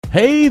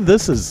Hey,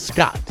 this is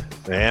Scott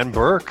And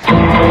Burke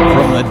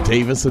from the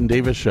Davis and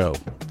Davis Show,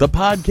 the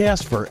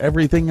podcast for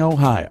everything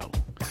Ohio.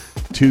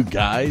 Two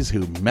guys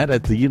who met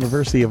at the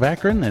University of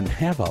Akron and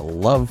have a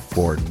love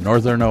for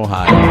Northern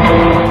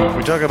Ohio.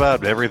 We talk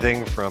about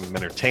everything from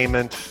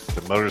entertainment to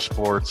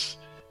motorsports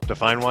to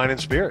fine wine and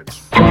spirits.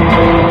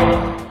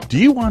 Do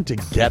you want to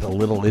get a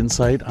little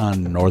insight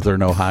on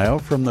Northern Ohio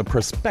from the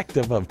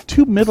perspective of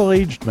two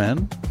middle-aged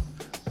men?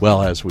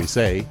 Well, as we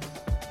say,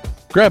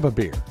 grab a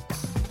beer,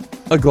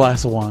 a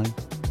glass of wine,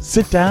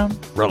 sit down,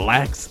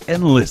 relax,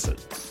 and listen.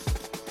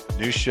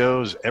 New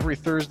shows every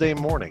Thursday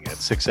morning at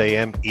 6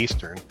 a.m.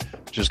 Eastern.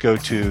 Just go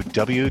to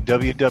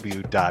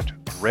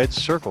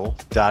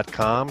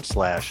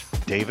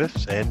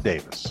www.redcircle.com/Davis and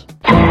Davis.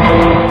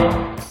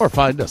 Or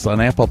find us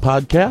on Apple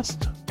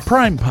Podcast,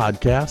 Prime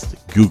Podcast,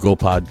 Google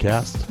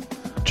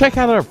Podcast. Check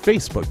out our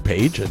Facebook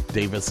page at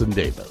Davis and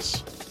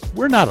Davis.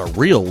 We're not a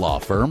real law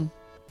firm.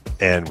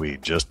 And we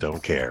just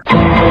don't care.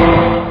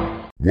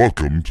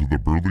 Welcome to the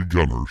Burley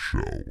Gunner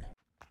Show.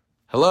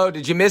 Hello,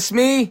 did you miss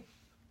me?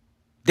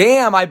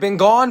 Damn, I've been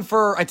gone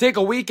I take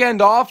a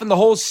weekend off and the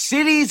whole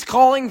city's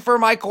calling for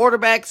my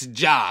quarterback's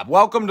job.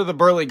 Welcome to the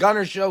Burley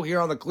Gunner Show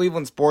here on the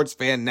Cleveland Sports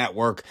Fan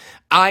Network.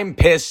 I'm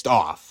pissed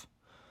off.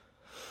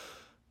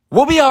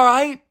 We'll be all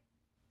right.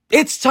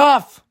 It's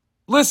tough.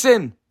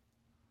 Listen,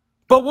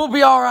 but we'll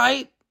be all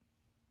right.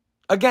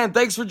 Again,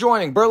 thanks for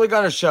joining Burley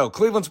Gunner Show,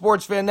 Cleveland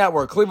Sports Fan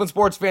Network,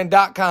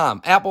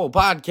 clevelandsportsfan.com, Apple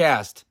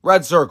Podcast,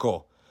 Red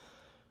Circle.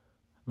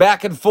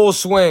 Back in full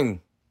swing.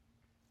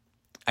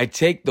 I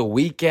take the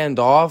weekend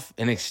off,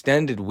 an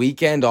extended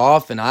weekend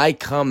off, and I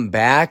come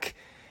back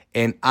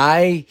and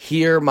I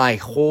hear my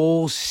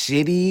whole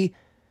city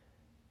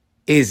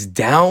is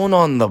down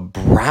on the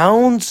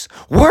Browns.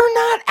 We're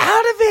not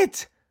out of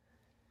it.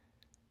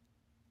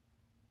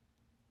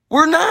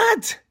 We're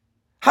not.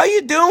 How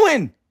you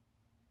doing?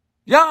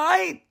 You all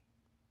right?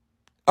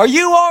 Are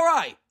you all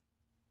right?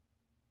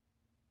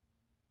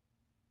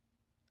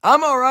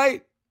 I'm all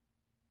right.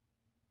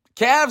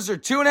 Cavs are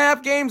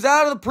 2.5 games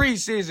out of the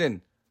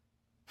preseason.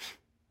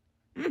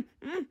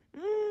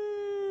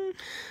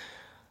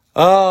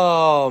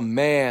 Oh,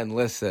 man,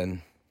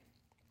 listen.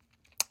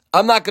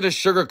 I'm not going to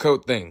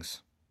sugarcoat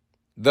things.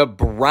 The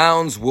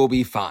Browns will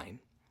be fine.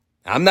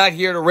 I'm not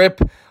here to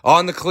rip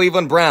on the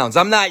Cleveland Browns.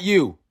 I'm not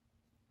you.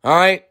 All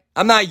right?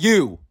 I'm not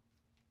you.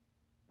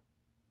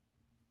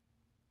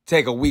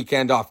 Take a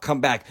weekend off,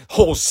 come back.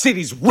 Whole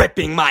city's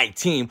ripping my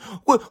team.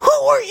 Who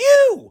are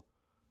you?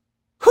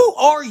 Who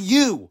are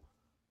you?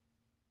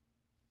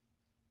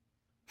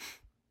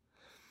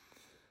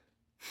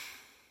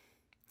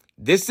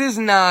 This is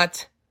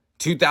not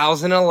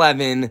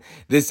 2011.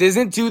 This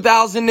isn't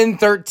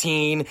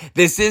 2013.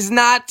 This is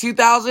not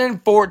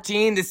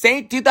 2014. This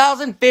ain't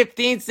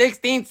 2015,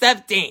 16,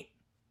 17.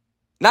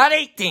 Not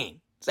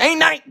 18. This ain't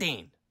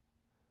 19.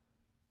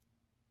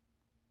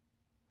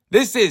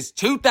 This is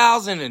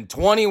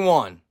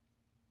 2021.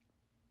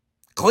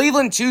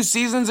 Cleveland 2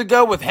 seasons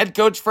ago with head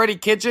coach Freddie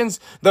Kitchens,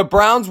 the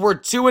Browns were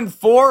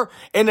 2-4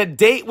 and a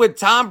date with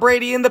Tom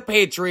Brady and the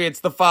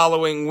Patriots the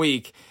following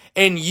week.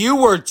 And you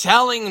were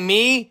telling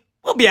me,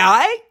 we'll be all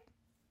right.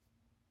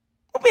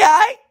 We'll be all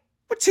right.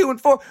 We're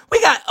 2-4. We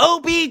got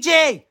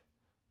OBJ.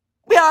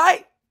 We all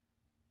right.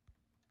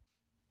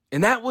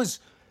 And that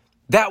was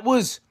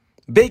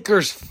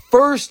Baker's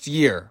first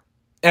year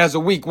as a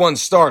week 1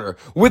 starter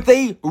with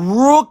a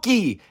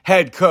rookie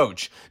head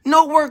coach.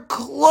 Nowhere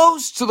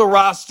close to the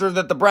roster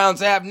that the Browns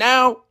have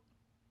now.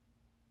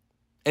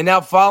 And now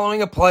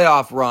following a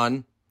playoff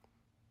run,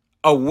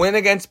 a win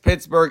against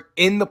Pittsburgh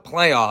in the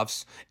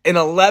playoffs, an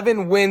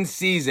 11-win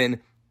season.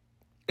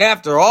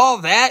 After all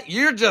that,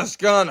 you're just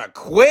gonna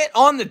quit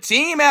on the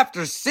team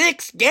after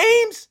 6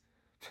 games?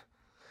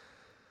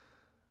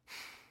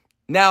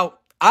 Now,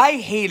 I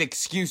hate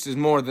excuses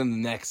more than the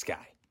next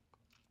guy.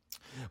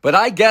 But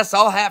I guess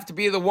I'll have to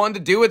be the one to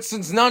do it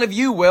since none of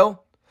you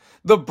will.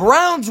 The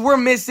Browns were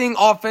missing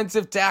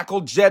offensive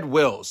tackle Jed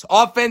Wills,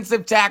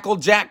 offensive tackle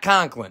Jack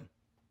Conklin,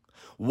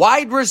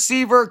 wide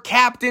receiver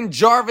captain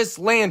Jarvis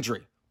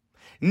Landry,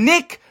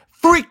 Nick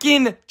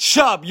freaking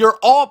Chubb, your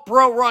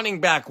all-pro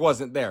running back,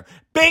 wasn't there.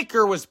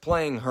 Baker was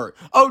playing hurt.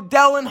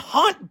 Odell and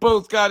Hunt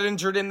both got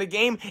injured in the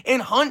game,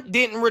 and Hunt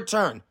didn't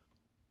return.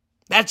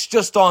 That's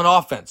just on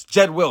offense.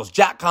 Jed Wills,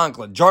 Jack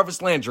Conklin,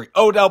 Jarvis Landry,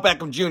 Odell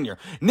Beckham Jr.,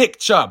 Nick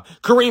Chubb,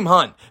 Kareem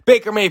Hunt,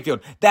 Baker Mayfield.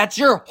 That's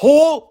your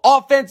whole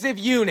offensive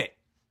unit.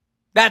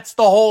 That's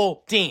the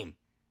whole team.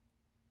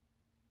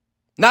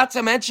 Not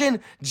to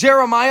mention,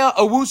 Jeremiah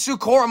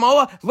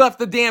Owusu-Koramoah left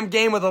the damn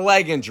game with a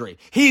leg injury.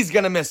 He's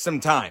going to miss some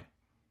time.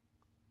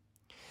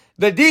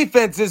 The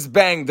defense is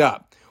banged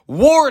up.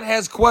 Ward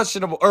was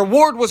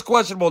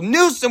questionable.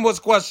 Newsom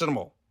was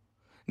questionable.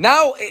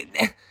 Now,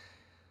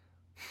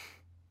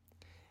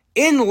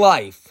 in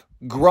life,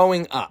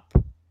 growing up,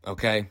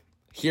 okay,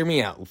 hear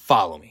me out,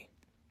 follow me.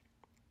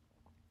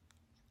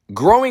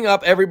 Growing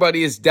up,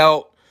 everybody is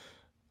dealt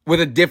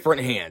with a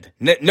different hand.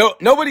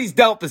 Nobody's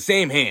dealt the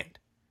same hand.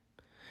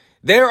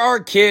 There are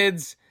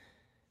kids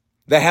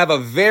that have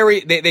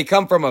they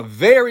come from a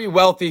very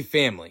wealthy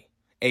family,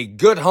 a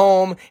good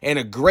home and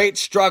a great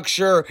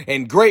structure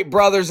and great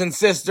brothers and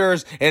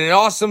sisters and an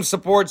awesome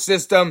support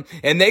system,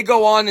 and they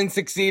go on and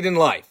succeed in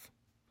life.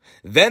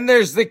 Then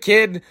there's the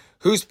kid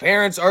whose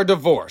parents are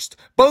divorced.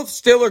 Both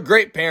still are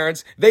great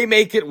parents. They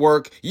make it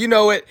work. You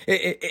know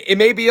it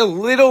may be a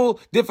little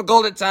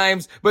difficult at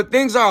times, but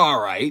things are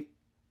all right.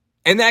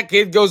 And that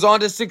kid goes on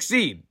to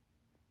succeed.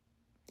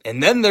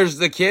 And then there's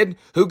the kid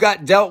who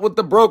got dealt with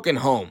the broken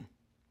home,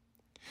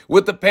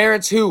 with the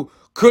parents who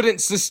couldn't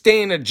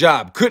sustain a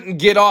job, couldn't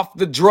get off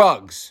the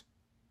drugs.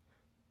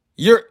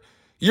 You're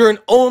an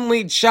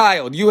only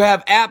child. You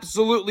have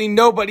absolutely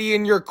nobody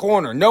in your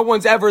corner. No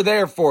one's ever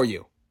there for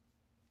you.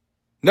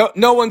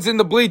 No one's in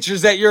the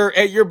bleachers at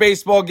your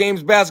baseball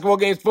games, basketball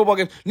games, football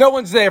games. No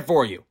one's there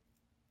for you.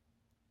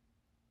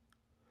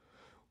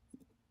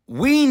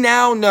 We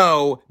now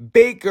know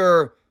we've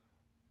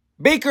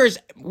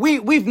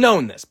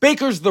known this.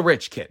 Baker's the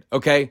rich kid,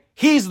 okay?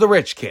 He's the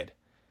rich kid.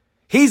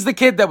 He's the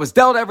kid that was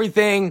dealt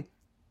everything,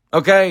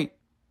 okay?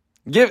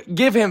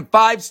 Give him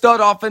 5 stud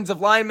offensive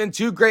linemen,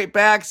 2 great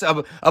backs,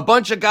 a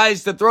bunch of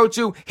guys to throw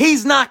to.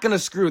 He's not going to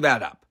screw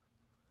that up.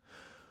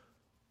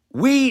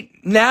 We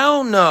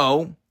now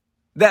know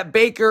that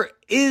Baker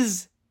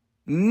is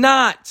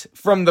not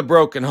from the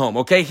broken home,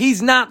 okay? He's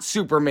not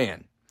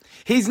Superman.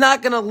 He's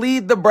not going to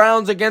lead the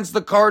Browns against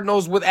the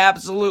Cardinals with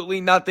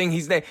absolutely nothing.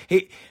 He's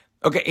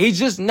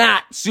just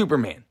not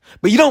Superman.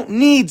 But you don't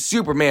need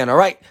Superman, all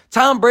right?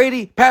 Tom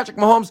Brady, Patrick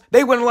Mahomes,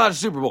 they win a lot of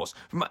Super Bowls.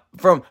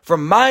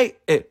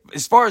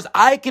 As far as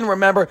I can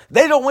remember,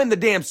 they don't win the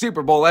damn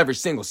Super Bowl every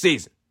single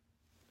season.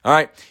 All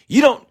right?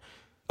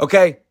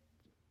 Okay?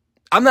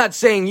 I'm not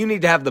saying you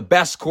need to have the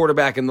best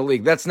quarterback in the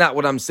league. That's not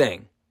what I'm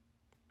saying.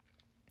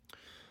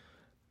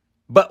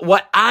 But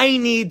what I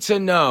need to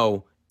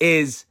know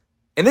is,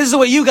 and this is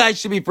what you guys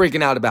should be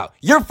freaking out about.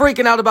 You're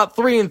freaking out about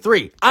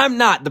 3-3. I'm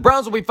not. The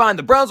Browns will be fine.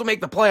 The Browns will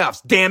make the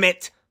playoffs. Damn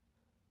it.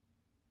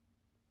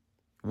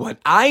 What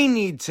I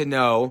need to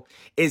know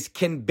is,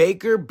 can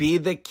Baker be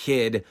the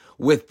kid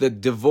with the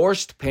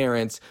divorced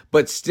parents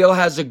but still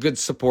has a good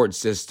support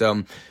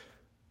system?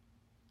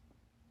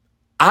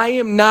 I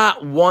am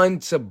not one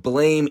to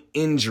blame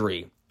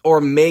injury or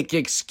make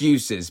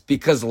excuses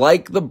because,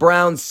 like the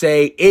Browns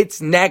say,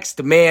 it's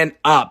next man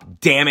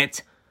up, damn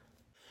it.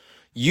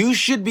 You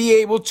should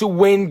be able to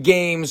win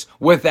games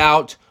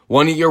without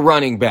one of your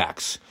running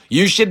backs.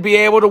 You should be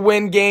able to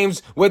win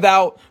games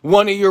without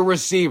one of your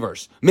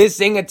receivers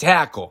missing a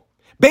tackle.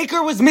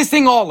 Baker was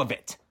missing all of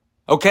it,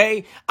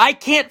 okay? I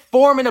can't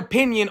form an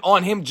opinion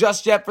on him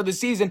just yet for the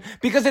season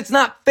because it's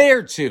not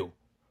fair to.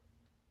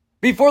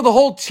 Before the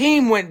whole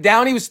team went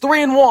down, he was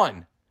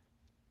 3-1.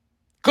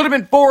 Could have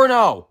been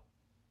 4-0.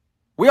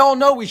 We all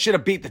know we should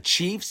have beat the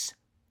Chiefs.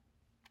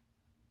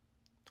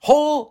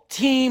 Whole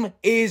team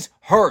is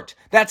hurt.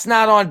 That's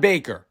not on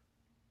Baker.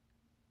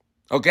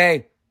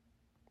 Okay?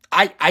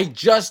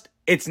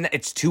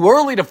 It's too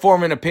early to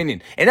form an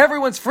opinion. And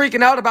everyone's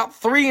freaking out about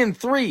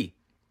 3-3.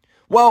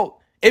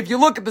 Well, if you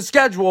look at the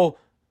schedule,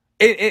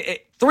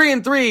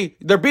 3-3,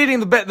 they're beating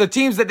the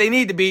teams that they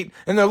need to beat,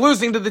 and they're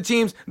losing to the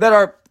teams that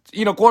are,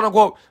 quote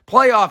unquote,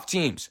 playoff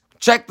teams.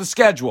 Check the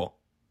schedule.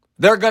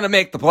 They're going to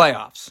make the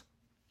playoffs.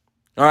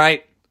 All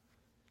right?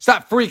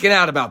 Stop freaking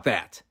out about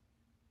that.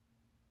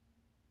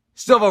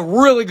 Still have a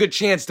really good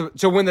chance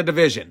to win the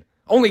division.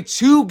 Only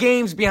 2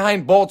 games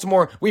behind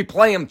Baltimore. We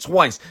play them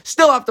twice.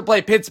 Still have to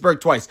play Pittsburgh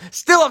twice.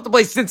 Still have to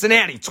play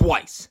Cincinnati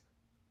twice.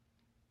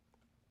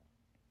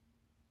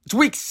 It's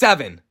week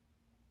 7.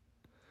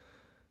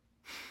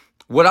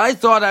 What I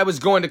thought I was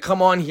going to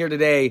come on here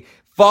today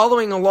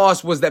following a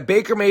loss was that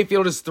Baker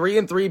Mayfield is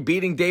 3-3,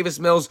 beating Davis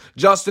Mills,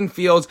 Justin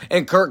Fields,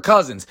 and Kirk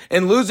Cousins,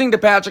 and losing to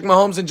Patrick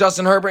Mahomes and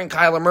Justin Herbert and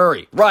Kyler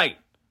Murray. Right.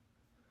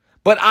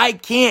 But I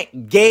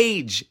can't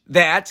gauge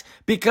that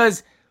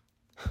because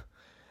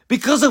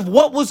of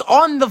what was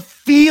on the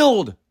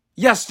field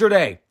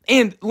yesterday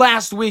and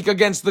last week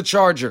against the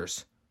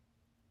Chargers.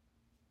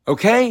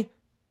 Okay?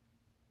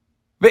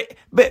 But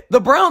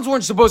the Browns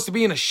weren't supposed to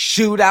be in a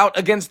shootout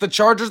against the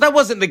Chargers. That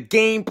wasn't the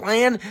game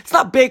plan. It's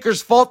not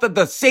Baker's fault that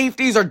the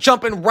safeties are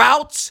jumping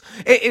routes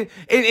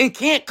and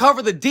can't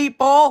cover the deep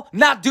ball,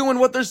 not doing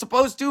what they're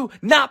supposed to,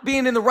 not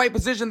being in the right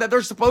position that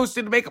they're supposed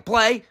to make a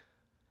play.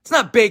 It's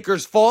not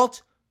Baker's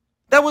fault.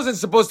 That wasn't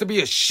supposed to be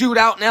a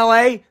shootout in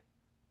LA.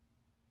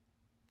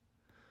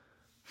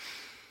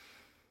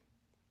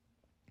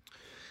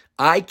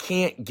 I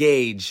can't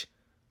gauge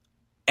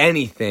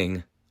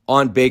anything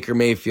on Baker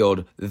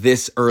Mayfield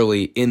this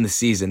early in the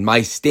season.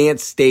 My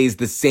stance stays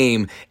the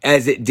same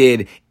as it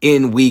did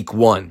in week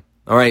 1.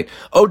 All right.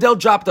 Odell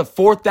dropped a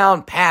 4th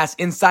down pass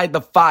inside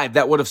the 5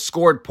 that would have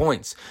scored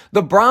points.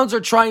 The Browns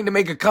are trying to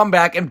make a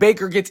comeback and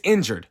Baker gets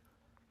injured.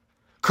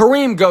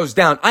 Kareem goes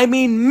down. I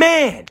mean,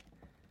 man,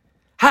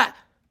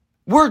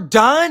 we're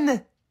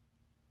done?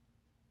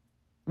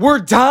 We're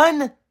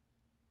done?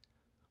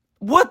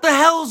 What the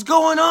hell's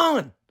going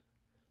on?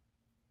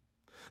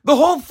 The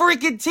whole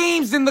freaking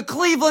team's in the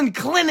Cleveland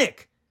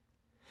Clinic.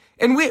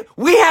 And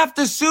we have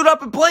to suit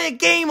up and play a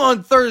game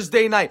on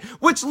Thursday night,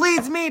 which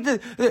leads me to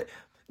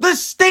the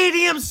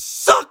stadium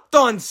sucked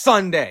on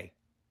Sunday.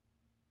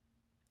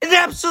 It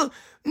absolutely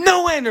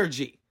no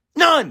energy.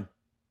 None.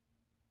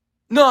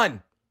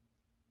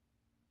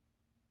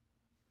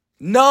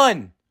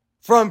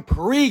 From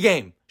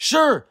pregame.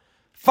 Sure,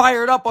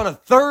 fired up on a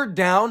third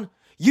down.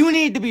 You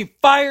need to be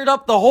fired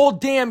up the whole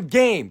damn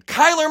game.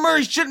 Kyler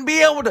Murray shouldn't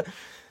be able to,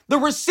 the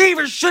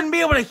receivers shouldn't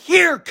be able to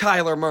hear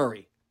Kyler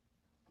Murray.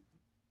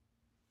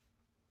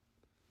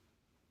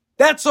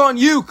 That's on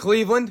you,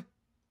 Cleveland.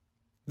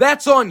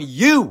 That's on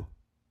you.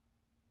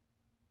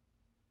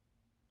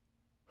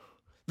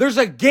 There's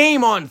a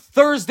game on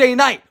Thursday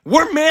night.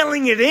 We're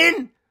mailing it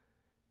in?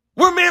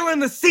 We're mailing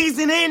the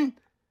season in?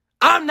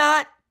 I'm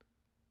not.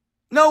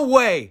 No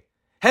way.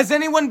 Has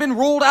anyone been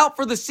ruled out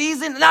for the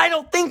season? And I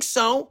don't think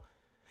so.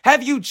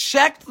 Have you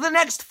checked the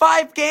next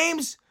 5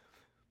 games?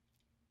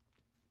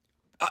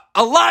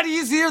 A lot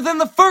easier than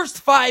the first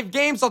 5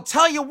 games, I'll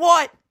tell you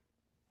what.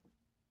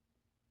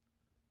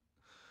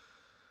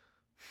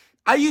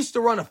 I used to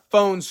run a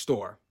phone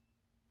store,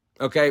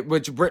 okay,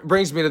 which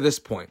brings me to this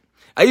point.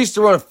 I used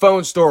to run a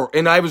phone store,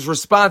 and I was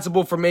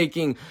responsible for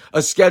making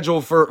a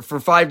schedule for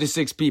 5 to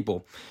 6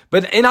 people.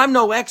 And I'm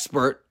no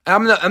expert.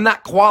 I'm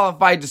not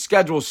qualified to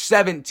schedule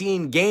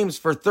 17 games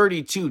for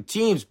 32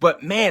 teams.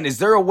 But, man, is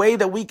there a way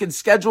that we can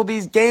schedule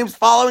these games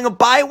following a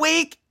bye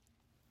week?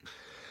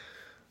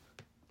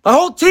 The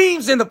whole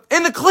team's in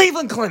the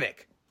Cleveland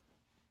Clinic.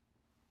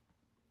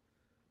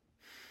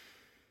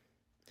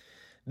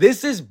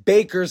 This is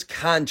Baker's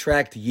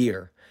contract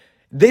year.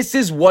 This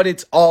is what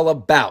it's all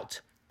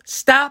about.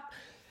 Stop,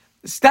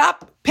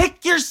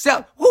 pick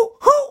yourself. Who,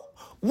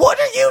 what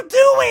are you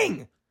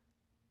doing?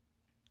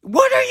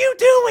 What are you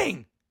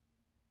doing?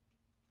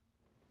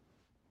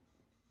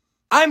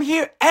 I'm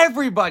here,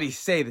 everybody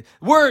say this.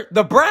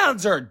 The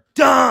Browns are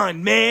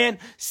done, man.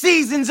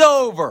 Season's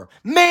over.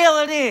 Mail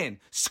it in.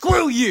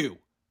 Screw you.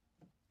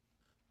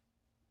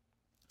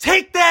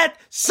 Take that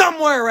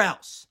somewhere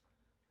else.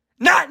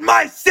 Not in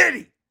my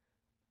city.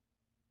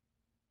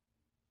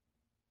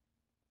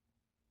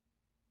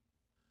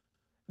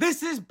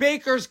 This is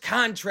Baker's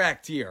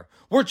contract year.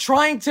 We're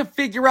trying to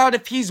figure out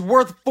if he's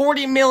worth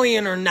 $40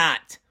 million or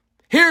not.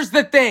 Here's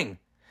the thing.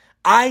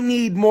 I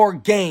need more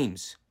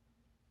games.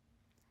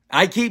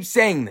 I keep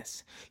saying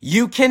this.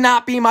 You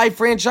cannot be my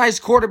franchise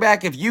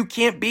quarterback if you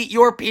can't beat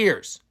your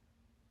peers.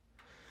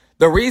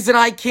 The reason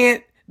I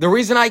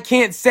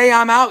can't say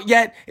I'm out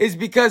yet is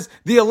because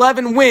the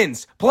 11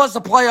 wins plus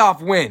a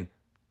playoff win.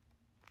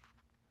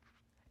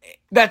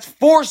 That's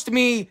forced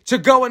me to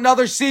go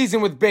another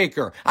season with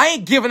Baker. I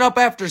ain't giving up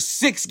after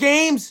 6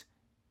 games.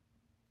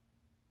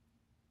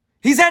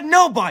 He's had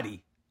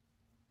nobody.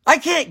 I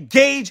can't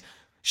gauge.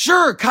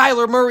 Sure,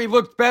 Kyler Murray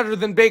looked better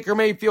than Baker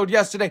Mayfield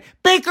yesterday.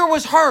 Baker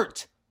was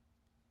hurt.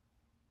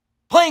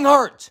 Playing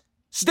hurt.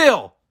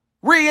 Still.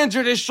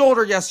 Re-injured his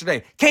shoulder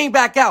yesterday. Came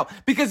back out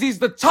because he's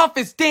the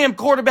toughest damn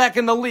quarterback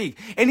in the league.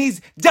 And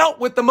he's dealt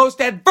with the most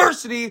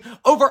adversity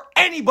over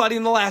anybody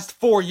in the last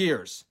 4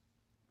 years.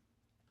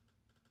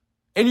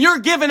 And you're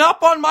giving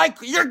up on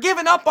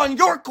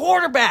your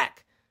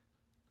quarterback.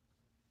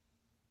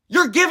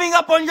 You're giving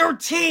up on your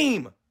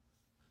team.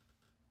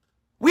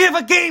 We have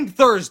a game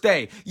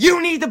Thursday.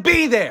 You need to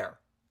be there.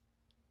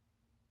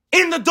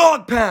 In the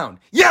dog pound,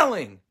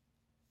 yelling.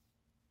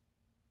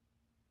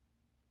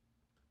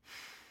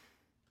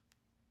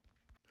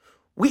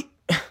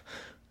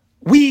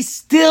 We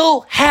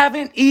still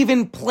haven't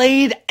even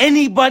played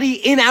anybody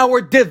in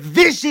our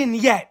division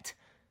yet.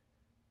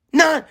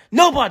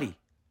 Nobody.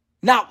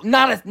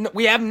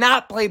 We have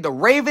not played the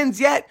Ravens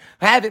yet.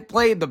 Haven't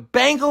played the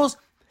Bengals.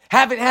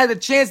 Haven't had a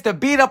chance to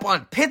beat up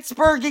on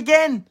Pittsburgh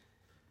again.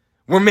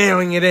 We're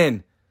mailing it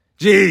in.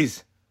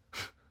 Jeez.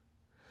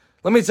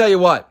 Let me tell you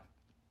what.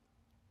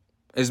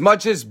 As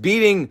much as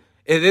beating,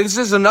 this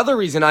is another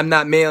reason I'm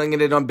not mailing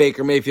it in on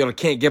Baker Mayfield. I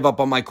can't give up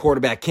on my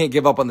quarterback. Can't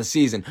give up on the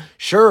season.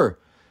 Sure.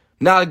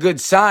 Not a good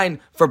sign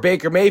for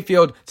Baker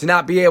Mayfield to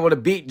not be able to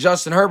beat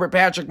Justin Herbert,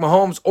 Patrick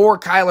Mahomes, or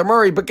Kyler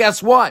Murray. But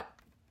guess what?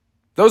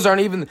 Those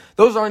aren't even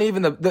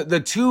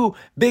the 2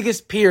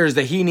 biggest peers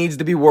that he needs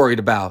to be worried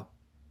about.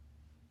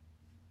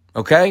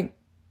 Okay?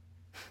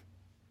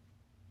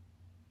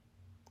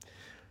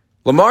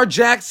 Lamar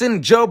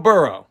Jackson, Joe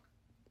Burrow.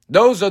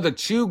 Those are the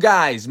 2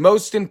 guys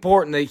most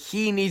important that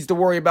he needs to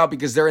worry about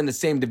because they're in the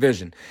same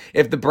division.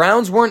 If the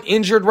Browns weren't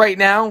injured right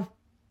now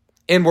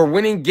and we're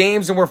winning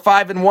games and we're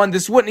 5-1,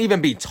 this wouldn't even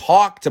be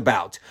talked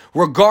about,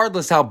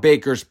 regardless how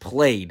Baker's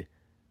played.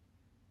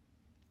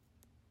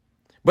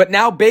 But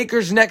now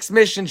Baker's next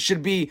mission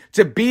should be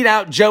to beat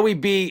out Joey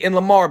B and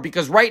Lamar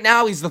because right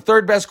now he's the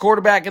 3rd best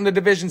quarterback in the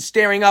division,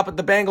 staring up at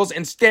the Bengals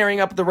and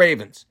staring up at the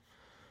Ravens.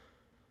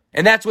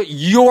 And that's what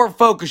your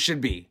focus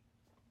should be.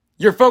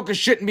 Your focus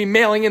shouldn't be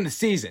mailing in the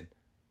season.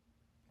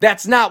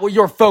 That's not what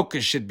your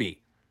focus should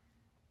be.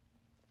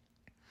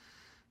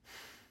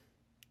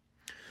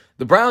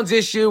 The Browns'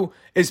 issue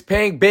is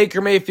paying Baker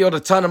Mayfield a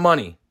ton of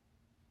money.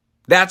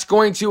 That's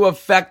going to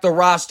affect the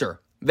roster.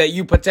 that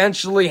you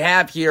potentially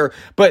have here,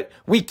 but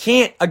we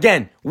can't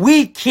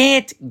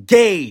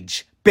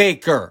gauge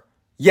Baker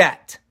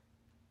yet.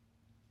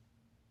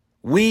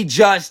 We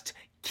just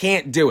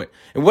can't do it.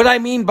 And what I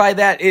mean by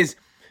that is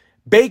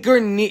does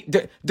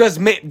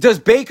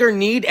Baker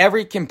need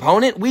every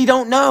component? We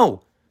don't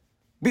know.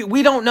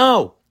 We don't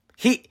know.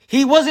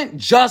 He wasn't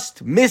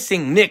just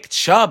missing Nick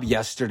Chubb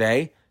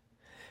yesterday.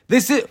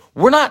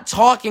 We're not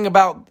talking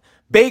about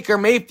Baker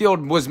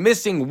Mayfield was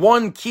missing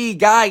one key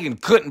guy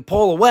and couldn't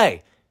pull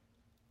away.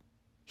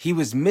 He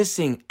was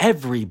missing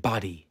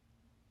everybody.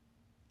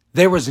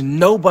 There was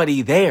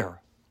nobody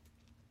there.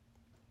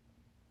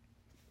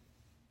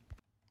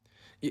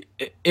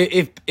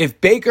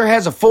 If Baker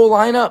has a full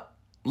lineup,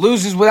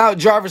 loses without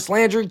Jarvis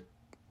Landry,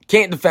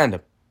 can't defend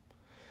him.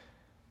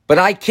 But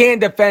I can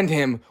defend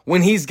him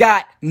when he's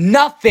got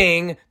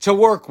nothing to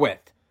work with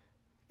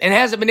and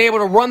hasn't been able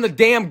to run the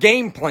damn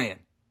game plan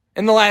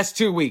in the last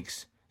 2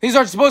 weeks. These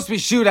aren't supposed to be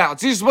shootouts.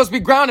 These are supposed to be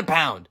ground and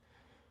pound.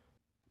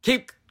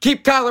 Keep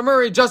Kyler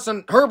Murray,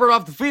 Justin Herbert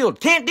off the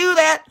field. Can't do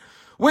that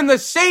when the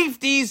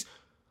safeties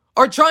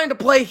are trying to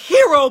play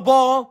hero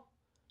ball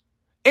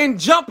and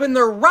jump in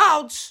their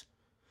routes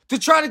to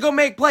try to go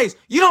make plays.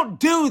 You don't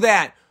do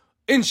that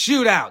in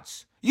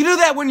shootouts. You do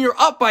that when you're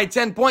up by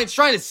 10 points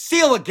trying to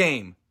seal a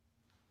game.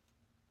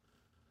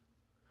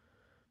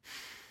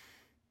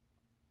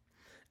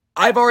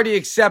 I've already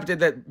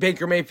accepted that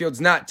Baker Mayfield's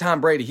not Tom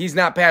Brady. He's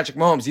not Patrick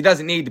Mahomes. He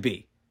doesn't need to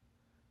be.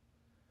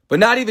 But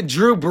not even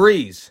Drew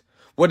Brees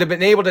would have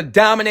been able to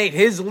dominate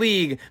his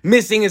league,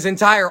 missing his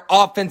entire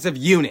offensive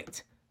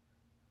unit.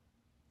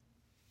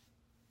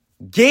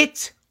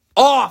 Get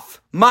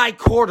off my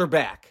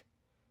quarterback.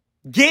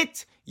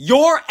 Get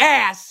your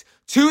ass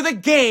to the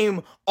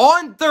game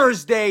on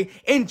Thursday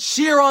and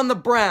cheer on the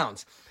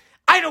Browns.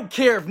 I don't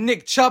care if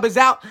Nick Chubb is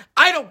out.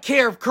 I don't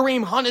care if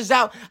Kareem Hunt is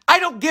out. I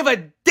don't give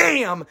a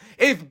damn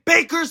if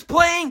Baker's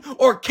playing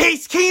or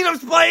Case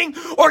Keenum's playing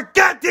or,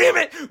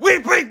 goddammit, we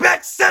bring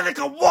back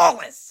Seneca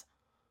Wallace.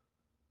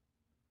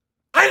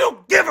 I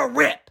don't give a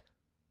rip.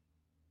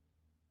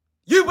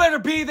 You better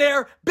be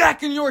there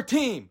backing your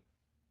team.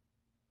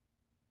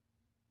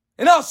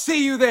 And I'll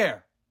see you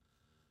there.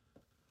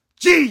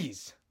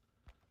 Jeez.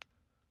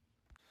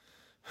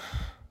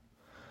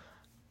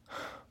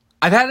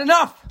 I've had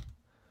enough.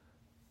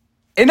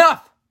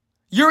 Enough.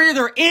 You're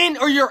either in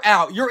or you're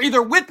out. You're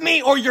either with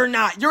me or you're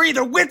not. You're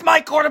either with my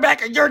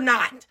quarterback or you're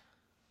not.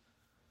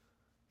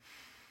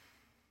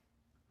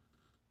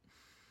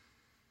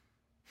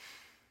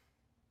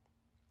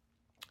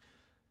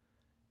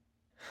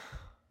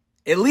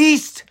 At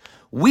least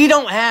we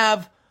don't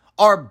have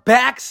our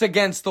backs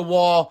against the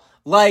wall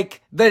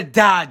like the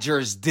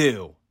Dodgers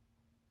do.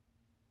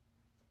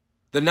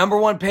 The number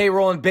one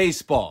payroll in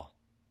baseball.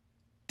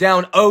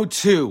 Down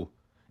 0-2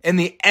 in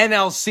the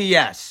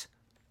NLCS.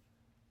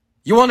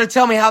 You want to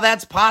tell me how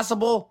that's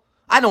possible?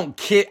 I don't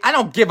care. I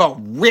don't give a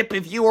rip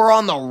if you were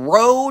on the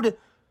road.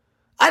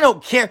 I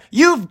don't care.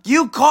 You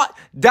caught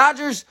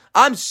Dodgers.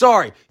 I'm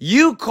sorry.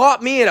 You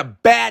caught me at a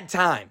bad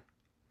time.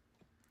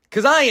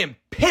 Because I am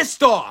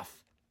pissed off.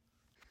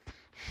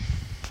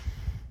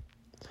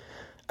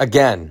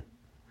 Again,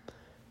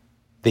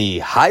 the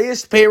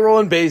highest payroll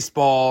in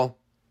baseball,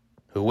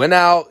 who went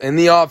out in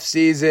the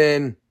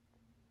offseason,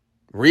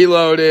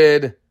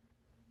 reloaded,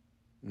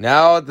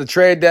 now at the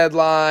trade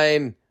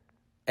deadline,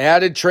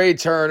 added Trey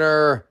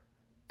Turner,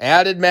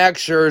 added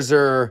Max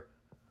Scherzer,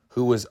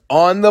 who was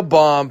on the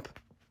bump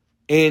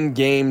in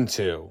Game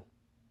 2.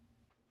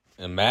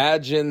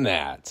 Imagine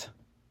that.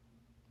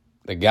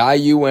 The guy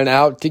you went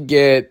out to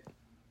get,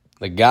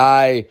 the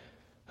guy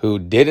who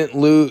didn't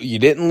lose, you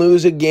didn't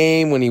lose a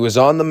game when he was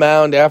on the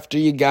mound after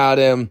you got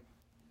him.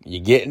 You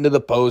get into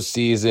the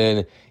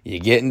postseason, you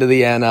get into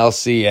the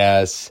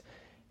NLCS,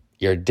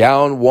 you're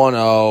down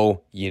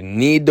 1-0, you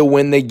need to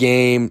win the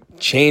game,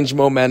 change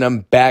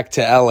momentum back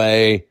to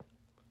LA,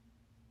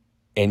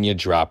 and you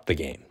drop the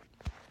game.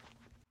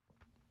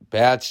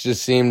 Bats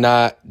just seem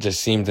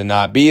to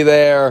not be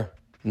there,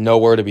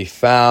 nowhere to be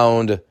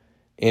found,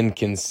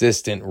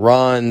 inconsistent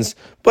runs,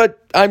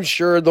 but I'm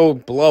sure they'll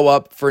blow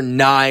up for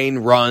 9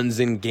 runs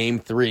in Game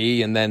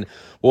 3, and then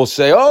we'll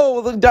say,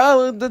 oh, the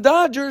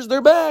Dodgers,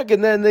 they're back,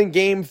 and then in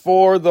Game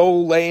 4,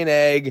 they'll lay an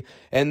egg,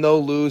 and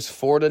they'll lose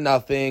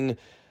 4-0.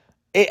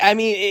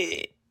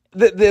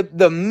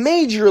 The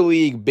Major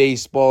League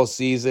Baseball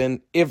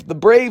season, if the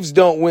Braves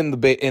don't win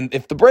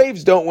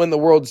the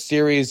World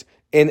Series,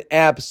 an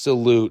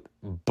absolute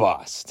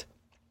bust.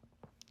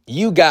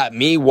 You got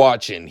me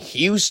watching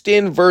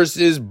Houston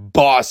versus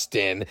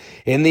Boston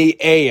in the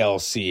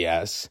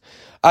ALCS.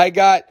 I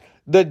got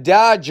the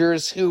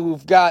Dodgers,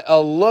 who've got a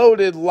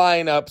loaded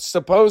lineup,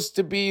 supposed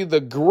to be the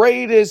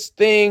greatest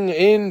thing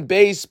in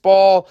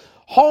baseball.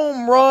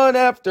 Home run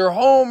after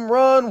home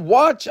run.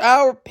 Watch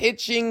our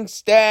pitching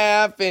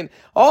staff and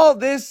all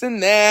this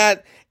and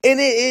that. And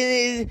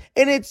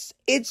it's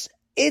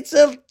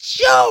a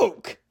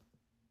joke.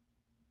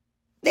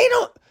 They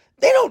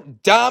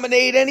don't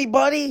dominate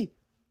anybody.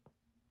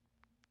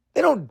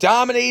 They don't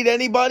dominate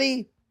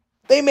anybody.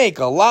 They make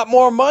a lot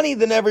more money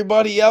than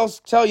everybody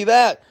else, tell you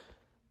that.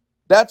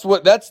 That's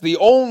the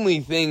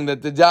only thing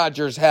that the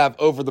Dodgers have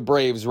over the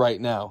Braves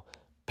right now.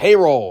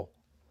 Payroll.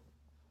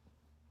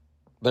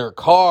 Their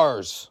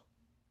cars.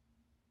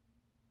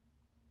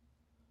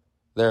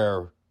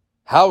 Their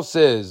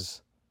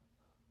houses.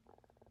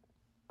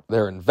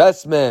 Their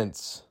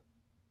investments.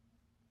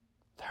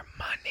 Their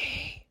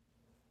money.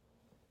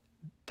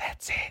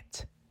 That's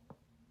it.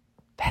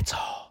 That's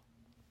all.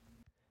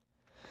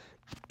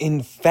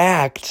 In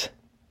fact,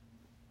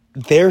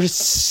 there's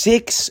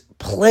 6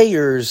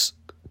 players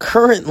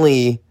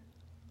currently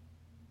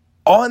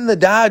on the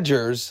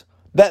Dodgers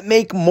that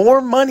make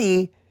more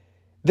money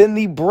than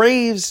the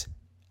Braves'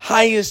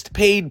 highest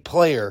paid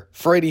player,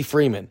 Freddie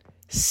Freeman.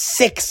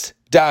 6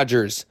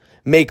 Dodgers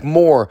make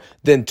more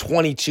than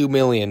 $22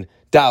 million,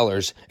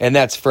 and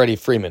that's Freddie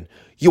Freeman.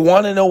 You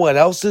want to know what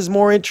else is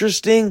more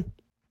interesting?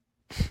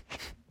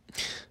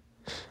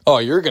 Oh,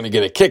 you're going to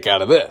get a kick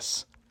out of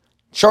this.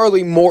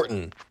 Charlie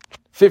Morton,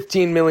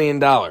 $15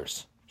 million.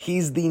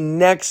 He's the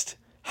next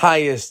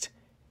highest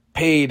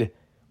paid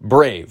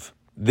Brave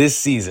this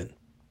season.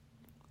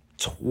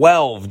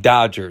 12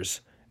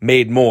 Dodgers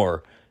made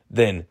more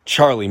than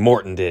Charlie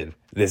Morton did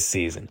this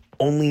season.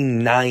 Only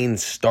 9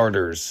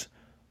 starters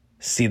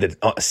see the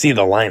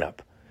lineup.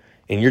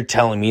 And you're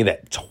telling me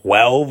that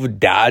 12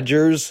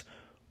 Dodgers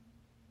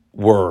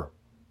were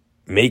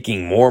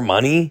making more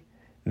money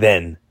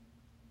than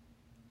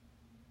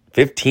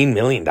 $15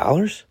 million?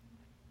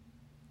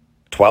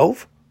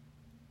 12?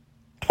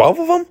 12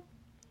 of them?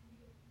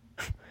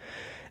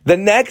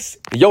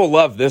 You'll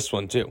love this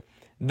one too.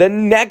 The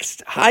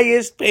next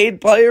highest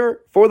paid player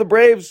for the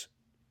Braves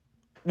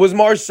was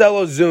Marcell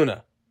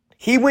Ozuna.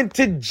 He went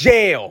to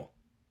jail.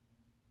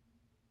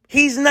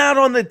 He's not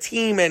on the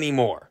team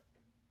anymore.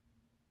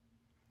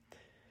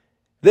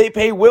 They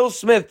pay Will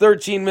Smith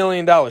 $13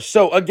 million.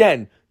 So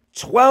again,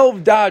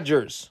 12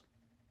 Dodgers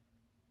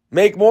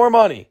make more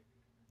money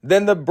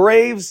than the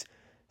Braves'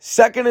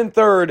 second and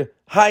third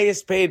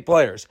highest paid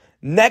players.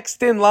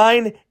 Next in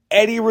line,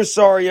 Eddie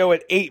Rosario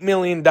at $8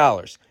 million.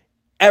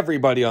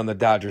 Everybody on the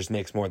Dodgers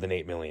makes more than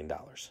 $8 million.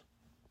 All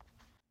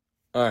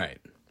right.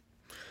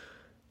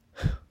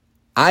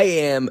 I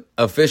am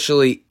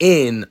officially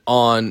in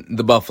on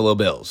the Buffalo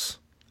Bills.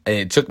 And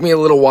it took me a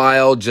little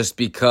while just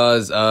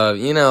because, the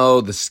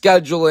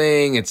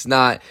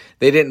scheduling.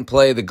 They didn't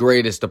play the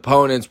greatest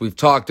opponents. We've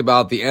talked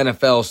about the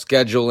NFL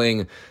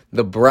scheduling,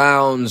 the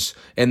Browns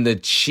and the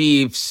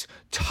Chiefs,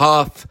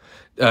 tough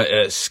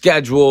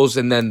schedules.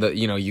 And then,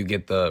 you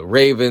get the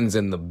Ravens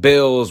and the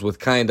Bills with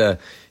kind of,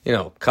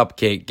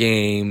 cupcake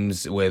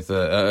games with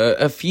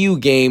a few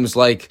games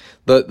like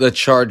the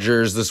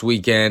Chargers this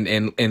weekend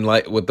and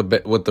like with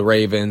the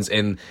Ravens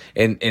and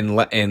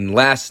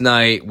last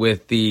night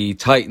with the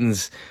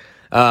Titans.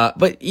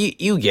 But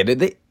you get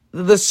it.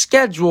 The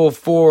schedule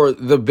for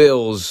the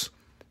Bills,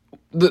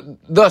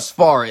 thus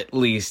far at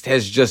least,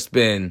 has just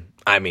been,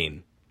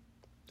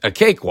 a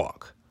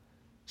cakewalk.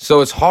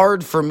 So it's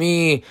hard for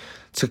me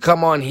to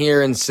come on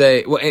here and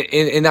say, well,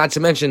 and not to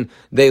mention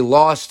they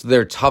lost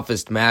their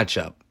toughest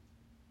matchup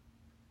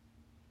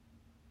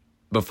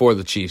before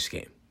the Chiefs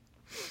game.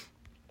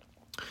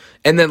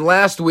 And then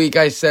last week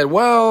I said,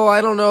 well, I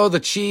don't know, the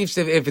Chiefs,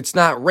 if it's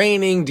not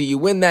raining, do you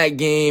win that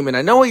game? And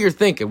I know what you're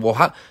thinking.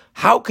 Well,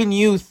 how can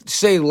you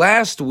say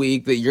last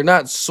week that you're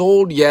not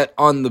sold yet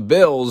on the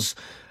Bills,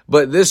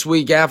 but this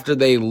week after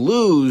they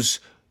lose,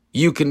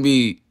 you can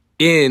be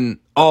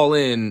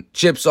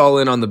chips all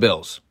in on the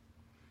Bills?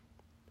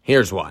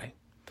 Here's why.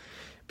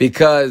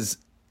 Because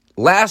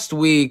last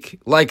week,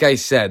 like I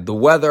said, the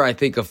weather, I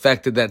think,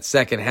 affected that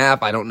second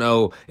half. I don't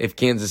know if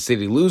Kansas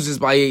City loses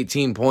by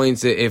 18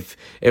 points, if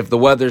the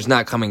weather's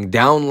not coming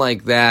down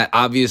like that.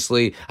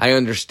 Obviously, I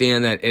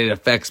understand that it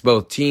affects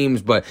both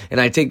teams, and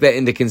I take that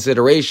into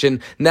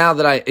consideration. Now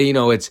that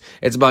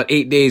it's about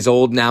 8 days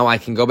old now, I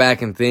can go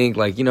back and think,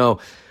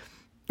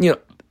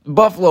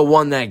 Buffalo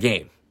won that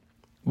game.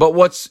 But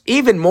what's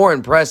even more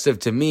impressive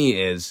to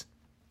me is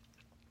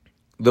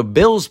the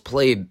Bills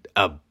played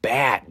a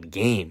bad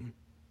game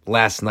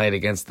last night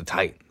against the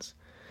Titans.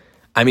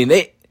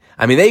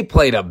 They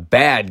played a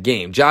bad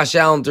game. Josh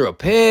Allen threw a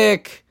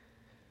pick.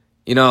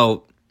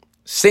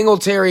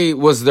 Singletary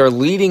was their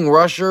leading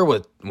rusher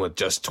with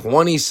just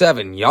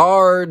 27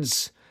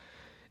 yards.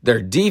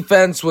 Their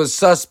defense was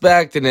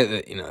suspect, and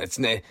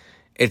it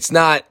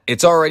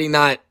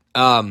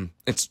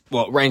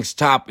ranks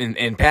top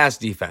in pass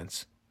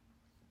defense.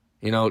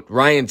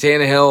 Ryan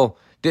Tannehill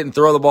didn't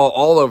throw the ball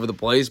all over the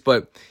place,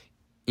 but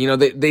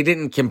they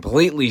didn't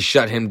completely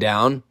shut him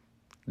down.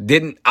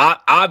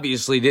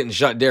 Obviously didn't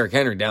shut Derrick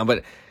Henry down,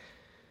 but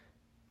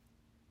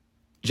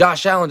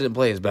Josh Allen didn't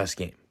play his best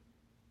game.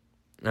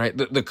 All right,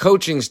 the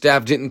coaching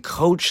staff didn't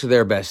coach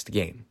their best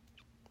game.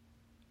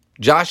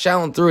 Josh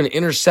Allen threw an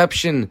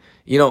interception,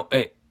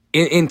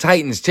 in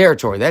Titans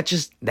territory.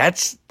 It's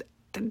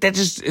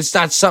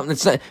not something.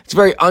 It's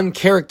very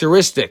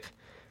uncharacteristic.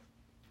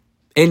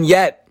 And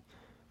yet,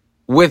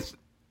 with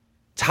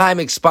time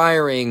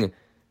expiring,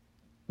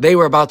 they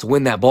were about to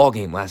win that ball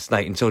game last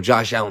night until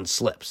Josh Allen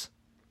slips.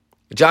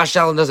 Josh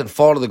Allen doesn't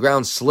fall to the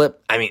ground,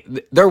 slip. I mean,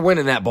 they're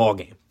winning that ball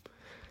game.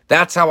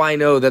 That's how I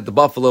know that the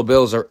Buffalo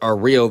Bills are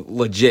real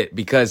legit,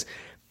 because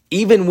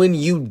even when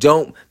you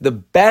don't, the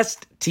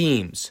best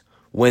teams,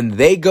 when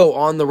they go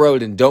on the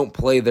road and don't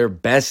play their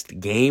best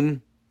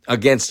game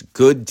against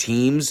good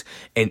teams,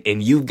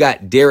 and you've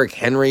got Derrick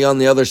Henry on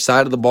the other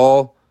side of the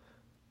ball,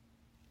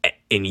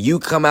 and you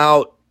come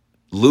out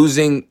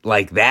losing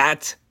like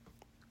that,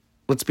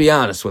 let's be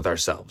honest with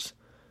ourselves.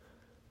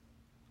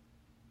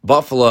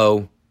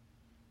 Buffalo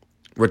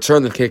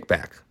returned the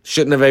kickback.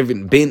 Shouldn't have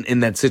even been in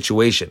that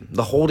situation.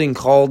 The holding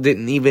call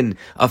didn't even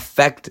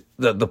affect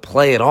the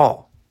play at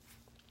all.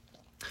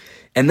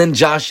 And then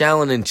Josh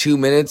Allen in 2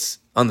 minutes,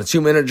 on the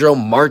 2-minute drill,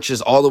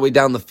 marches all the way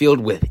down the field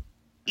with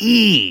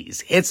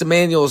ease. Hits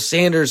Emmanuel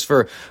Sanders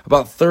for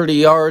about 30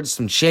 yards,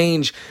 some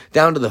change,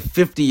 down to the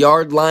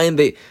 50-yard line.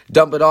 They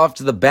dump it off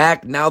to the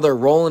back. Now they're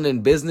rolling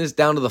in business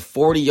down to the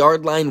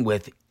 40-yard line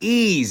with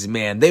ease,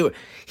 man.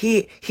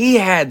 He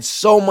had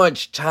so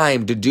much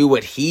time to do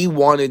what he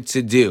wanted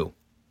to do.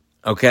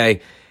 Okay?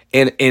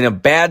 In a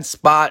bad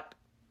spot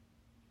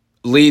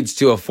leads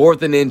to a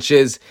 4th and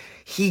inches.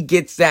 He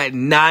gets that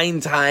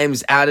 9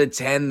 times out of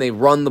 10. They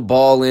run the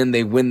ball in,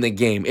 they win the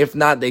game. If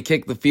not, they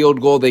kick the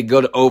field goal, they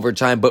go to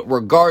overtime. But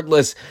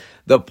regardless,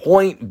 the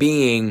point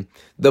being,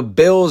 the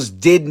Bills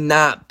did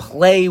not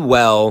play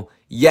well,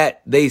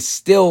 yet they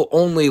still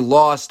only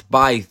lost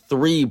by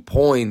 3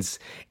 points,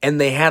 and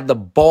they had the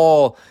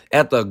ball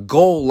at the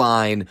goal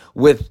line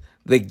with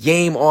the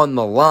game on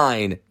the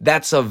line.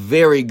 That's a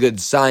very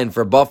good sign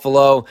for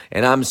Buffalo,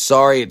 and I'm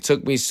sorry it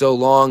took me so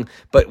long.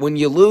 But when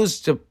you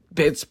lose to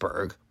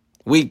Pittsburgh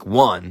week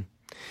 1,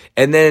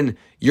 and then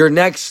your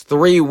next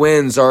 3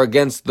 wins are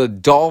against the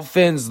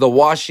Dolphins, the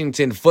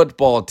Washington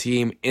football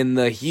team, and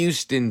the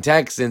Houston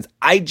Texans,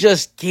 I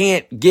just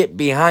can't get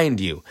behind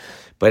you.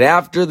 But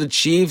after the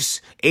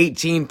Chiefs'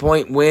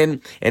 18-point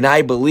win, and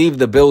I believe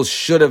the Bills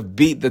should have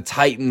beat the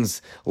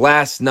Titans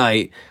last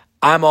night,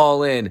 I'm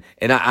all in,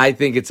 and I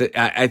think it's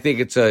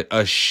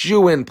a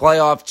shoo-in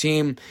playoff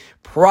team.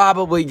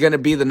 Probably going to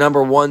be the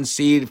number 1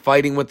 seed,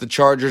 fighting with the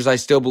Chargers. I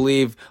still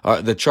believe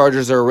the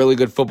Chargers are a really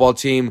good football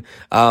team.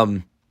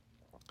 But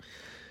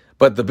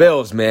the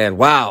Bills, man,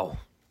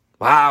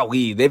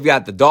 wowee. They've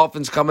got the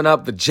Dolphins coming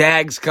up, the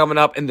Jags coming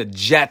up, and the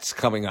Jets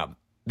coming up.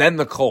 Then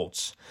the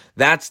Colts.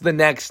 Those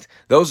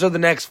are the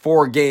next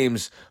 4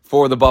 games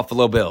for the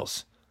Buffalo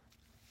Bills.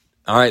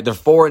 All right, they're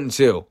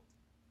 4-2.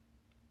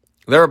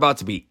 They're about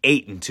to be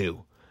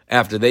 8-2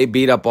 after they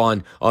beat up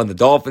on the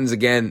Dolphins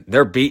again.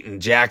 They're beating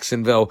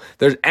Jacksonville.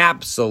 They're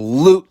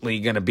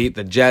absolutely going to beat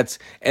the Jets,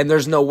 and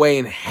there's no way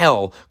in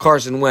hell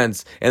Carson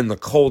Wentz and the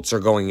Colts are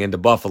going into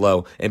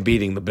Buffalo and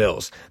beating the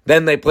Bills.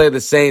 Then they play the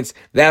Saints.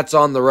 That's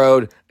on the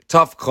road.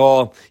 Tough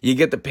call. You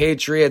get the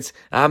Patriots.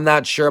 I'm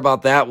not sure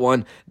about that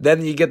one.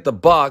 Then you get the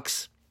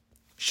Bucs.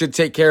 Should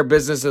take care of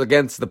business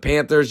against the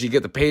Panthers. You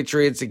get the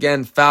Patriots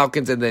again,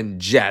 Falcons, and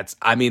then Jets.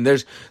 I mean,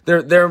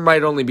 there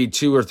might only be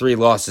 2 or 3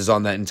 losses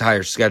on that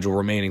entire schedule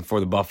remaining for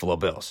the Buffalo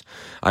Bills.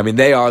 I mean,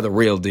 they are the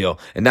real deal.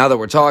 And now that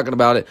we're talking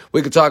about it,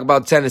 we could talk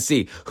about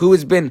Tennessee, who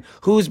has been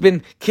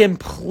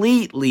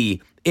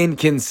completely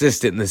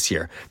inconsistent this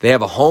year. They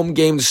have a home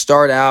game to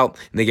start out,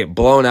 and they get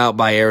blown out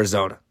by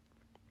Arizona.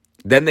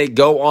 Then they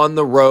go on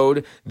the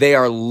road. They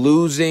are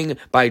losing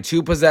by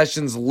 2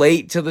 possessions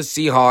late to the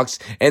Seahawks,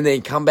 and they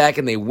come back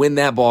and they win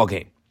that ball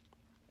game.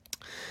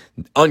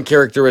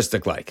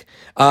 Uncharacteristic-like.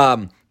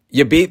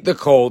 You beat the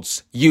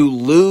Colts. You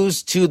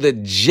lose to the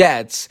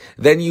Jets.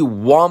 Then you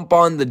whomp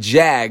on the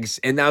Jags,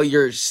 and now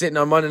you're sitting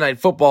on Monday Night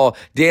Football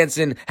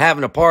dancing,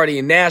 having a party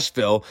in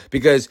Nashville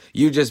because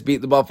you just beat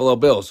the Buffalo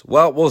Bills.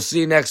 Well, we'll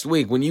see next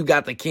week when you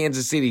got the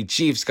Kansas City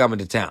Chiefs coming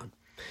to town.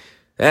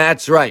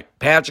 That's right.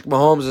 Patrick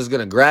Mahomes is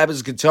going to grab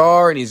his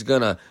guitar and he's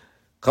going to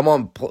come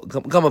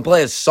and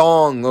play a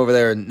song over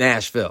there in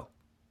Nashville.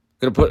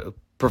 Going to put a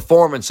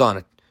performance on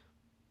it.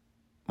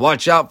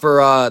 Watch out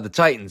for the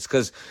Titans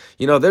because,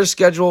 their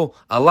schedule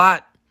a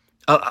lot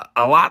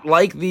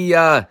like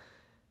the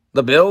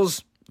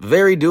Bills.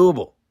 Very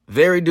doable.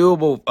 Very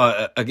doable.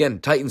 Again,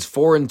 Titans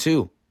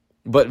 4-2,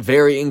 but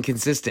very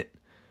inconsistent.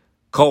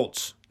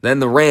 Colts. Then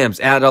the Rams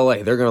at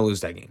LA. They're going to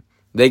lose that game.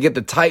 They get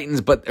the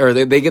Titans,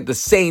 they get the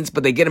Saints,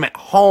 but they get them at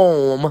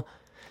home.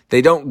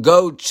 They don't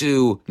go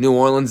to New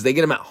Orleans. They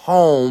get them at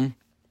home.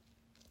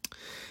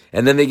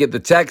 And then they get the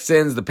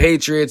Texans, the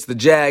Patriots, the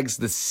Jags,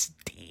 the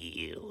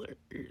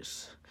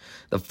Steelers,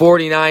 the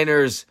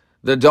 49ers,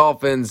 the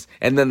Dolphins,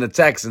 and then the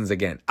Texans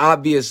again.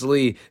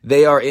 Obviously,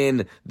 they are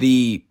in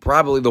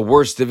probably the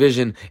worst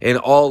division in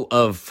all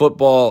of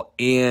football,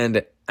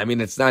 and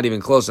it's not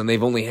even close, and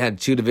they've only had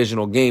 2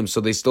 divisional games,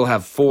 so they still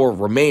have 4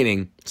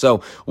 remaining.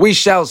 So we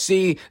shall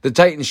see. The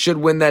Titans should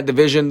win that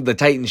division. The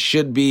Titans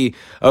should be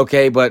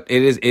okay, but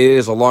it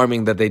is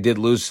alarming that they did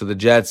lose to the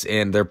Jets,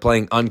 and they're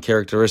playing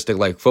uncharacteristic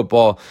like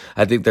football.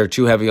 I think they're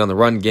too heavy on the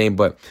run game,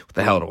 but what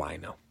the hell do I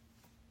know?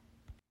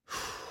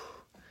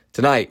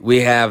 Tonight,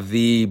 we have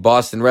the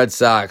Boston Red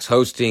Sox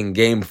hosting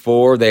Game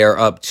 4. They are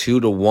up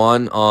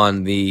 2-1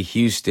 on the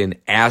Houston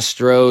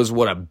Astros.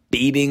 What a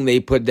beating they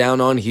put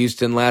down on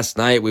Houston last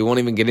night. We won't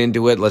even get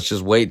into it. Let's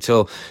just wait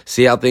till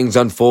see how things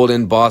unfold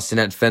in Boston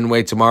at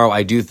Fenway tomorrow.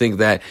 I do think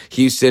that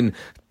Houston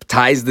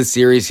ties the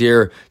series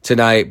here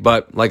tonight,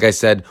 but like I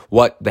said,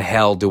 what the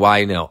hell do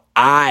I know?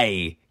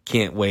 I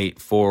can't wait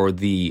for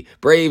the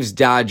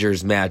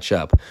Braves-Dodgers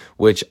matchup,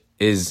 which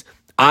is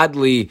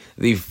oddly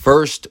the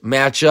first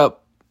matchup,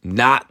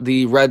 not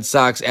the Red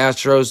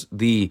Sox-Astros.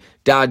 The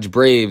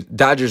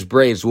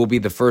Dodgers-Braves will be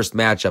the first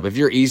matchup. If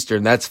you're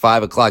Eastern, that's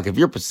 5 o'clock. If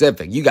you're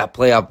Pacific, you got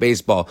playoff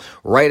baseball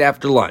right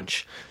after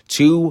lunch,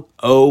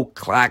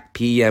 2:00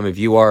 p.m. if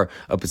you are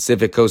a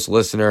Pacific Coast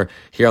listener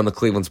here on the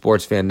Cleveland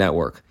Sports Fan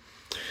Network.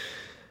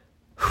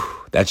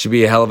 That should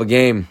be a hell of a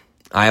game.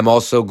 I am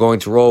also going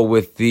to roll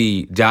with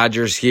the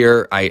Dodgers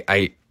here.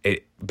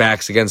 It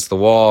backs against the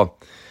wall.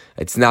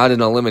 It's not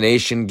an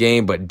elimination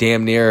game, but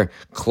damn near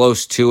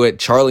close to it.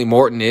 Charlie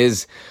Morton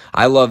is.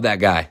 I love that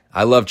guy.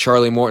 I love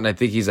Charlie Morton. I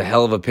think he's a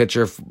hell of a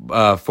pitcher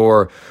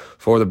for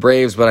the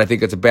Braves, but I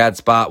think it's a bad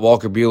spot.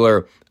 Walker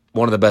Buehler,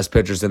 one of the best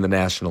pitchers in the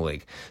National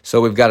League. So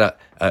we've got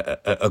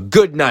a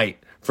good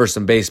night for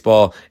some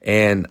baseball,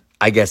 and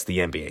I guess the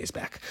NBA is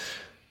back.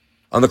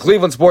 On the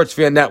Cleveland Sports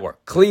Fan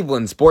Network,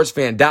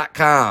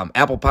 clevelandsportsfan.com,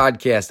 Apple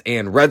Podcast,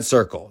 and Red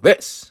Circle.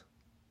 This,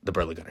 The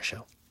Burley Gunner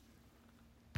Show.